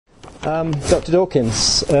Dr.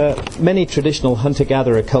 Dawkins, many traditional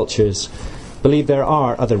hunter-gatherer cultures believe there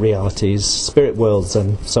are other realities, spirit worlds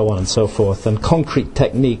and so on and so forth, and concrete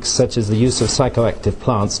techniques such as the use of psychoactive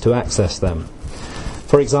plants to access them.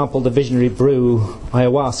 For example, the visionary brew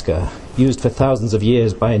ayahuasca, used for thousands of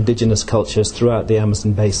years by indigenous cultures throughout the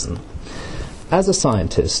Amazon basin. As a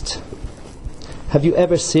scientist, have you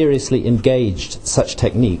ever seriously engaged such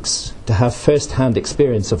techniques to have first-hand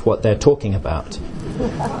experience of what they're talking about?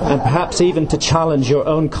 And perhaps even to challenge your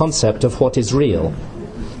own concept of what is real?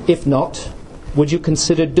 If not, would you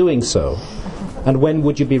consider doing so? And when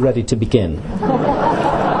would you be ready to begin?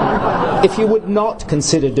 If you would not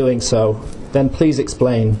consider doing so, then please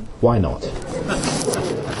explain why not.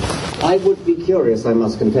 I would be curious, I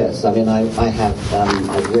must confess. I mean, I've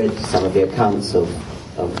read some of the accounts of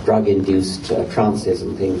drug-induced trances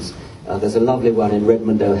and things. There's a lovely one in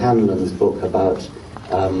Redmond O'Hanlon's book about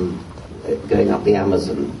going up the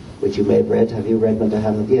Amazon, which you may have read. Have you read Redmond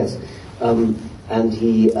O'Hanlon? Yes. And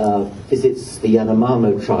he visits the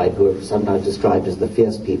Yanomamo tribe, who are sometimes described as the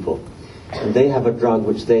fierce people. And they have a drug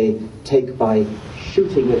which they take by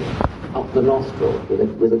shooting it up the nostril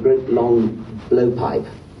with a great long blowpipe.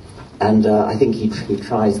 And I think he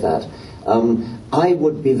tries that. I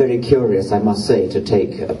would be very curious, I must say, to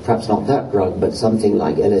take perhaps not that drug, but something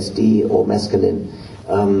like LSD or mescaline.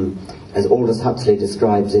 As Aldous Huxley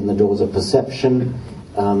describes in The Doors of Perception,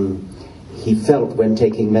 he felt when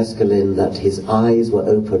taking mescaline that his eyes were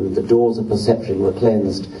opened, the doors of perception were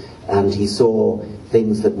cleansed, and he saw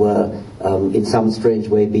things that were in some strange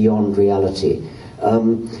way beyond reality.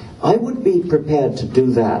 I would be prepared to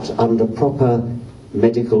do that under proper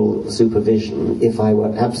medical supervision if I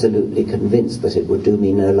were absolutely convinced that it would do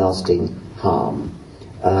me no lasting harm.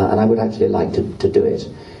 And I would actually like to do it.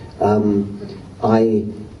 I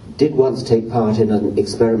did once take part in an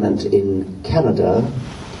experiment in Canada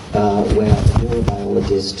where a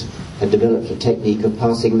neurobiologist had developed a technique of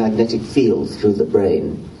passing magnetic fields through the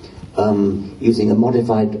brain using a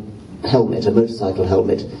modified helmet, a motorcycle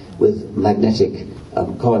helmet with magnetic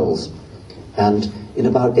coils. And in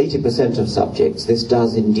about 80% of subjects, this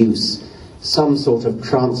does induce some sort of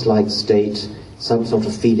trance-like state, some sort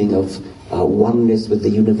of feeling of oneness with the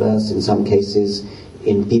universe. In some cases,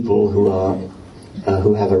 in people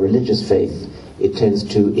who have a religious faith, it tends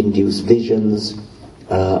to induce visions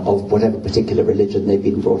of whatever particular religion they've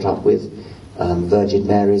been brought up with, Virgin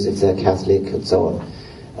Marys if they're Catholic, and so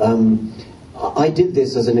on. I did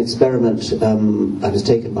this as an experiment. I was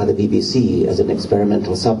taken by the BBC as an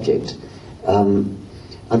experimental subject.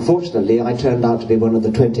 Unfortunately, I turned out to be one of the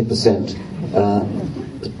 20%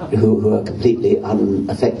 who are completely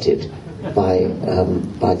unaffected by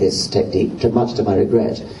this technique, much to my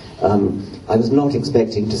regret. I was not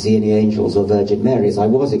expecting to see any angels or Virgin Marys. I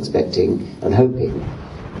was expecting and hoping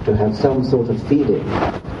to have some sort of feeling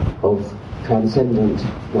of transcendent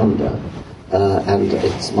wonder, and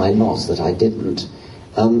it's my loss that I didn't.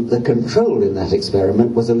 The control in that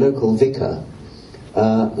experiment was a local vicar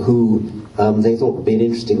who they thought would be an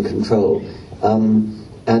interesting control,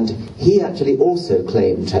 and he actually also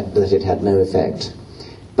claimed that it had no effect.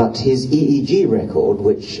 But his EEG record,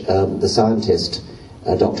 which the scientist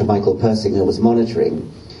Dr. Michael Persinger was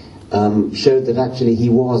monitoring, showed that actually he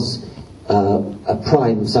was a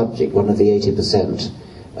prime subject, one of the 80%,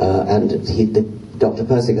 and Dr.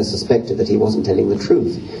 Persinger suspected that he wasn't telling the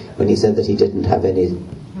truth when he said that he didn't have any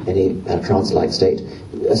trance-like state.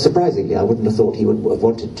 Surprisingly, I wouldn't have thought he would have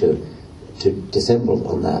wanted to dissemble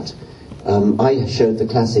on that. I showed the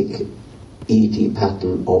classic EEG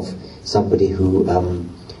pattern of somebody who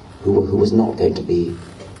was not going to be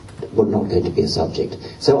a subject.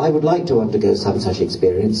 So I would like to undergo some such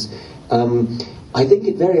experience. I think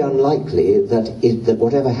it very unlikely that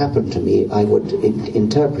whatever happened to me, I would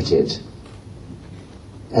interpret it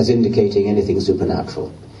as indicating anything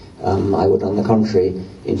supernatural. I would, on the contrary,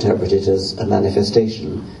 interpret it as a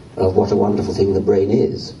manifestation of what a wonderful thing the brain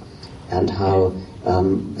is, and how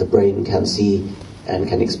the brain can see and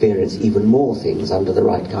can experience even more things under the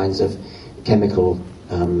right kinds of chemical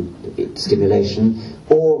stimulation,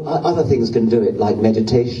 or other things can do it, like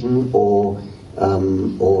meditation or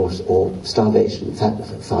starvation,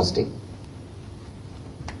 fasting.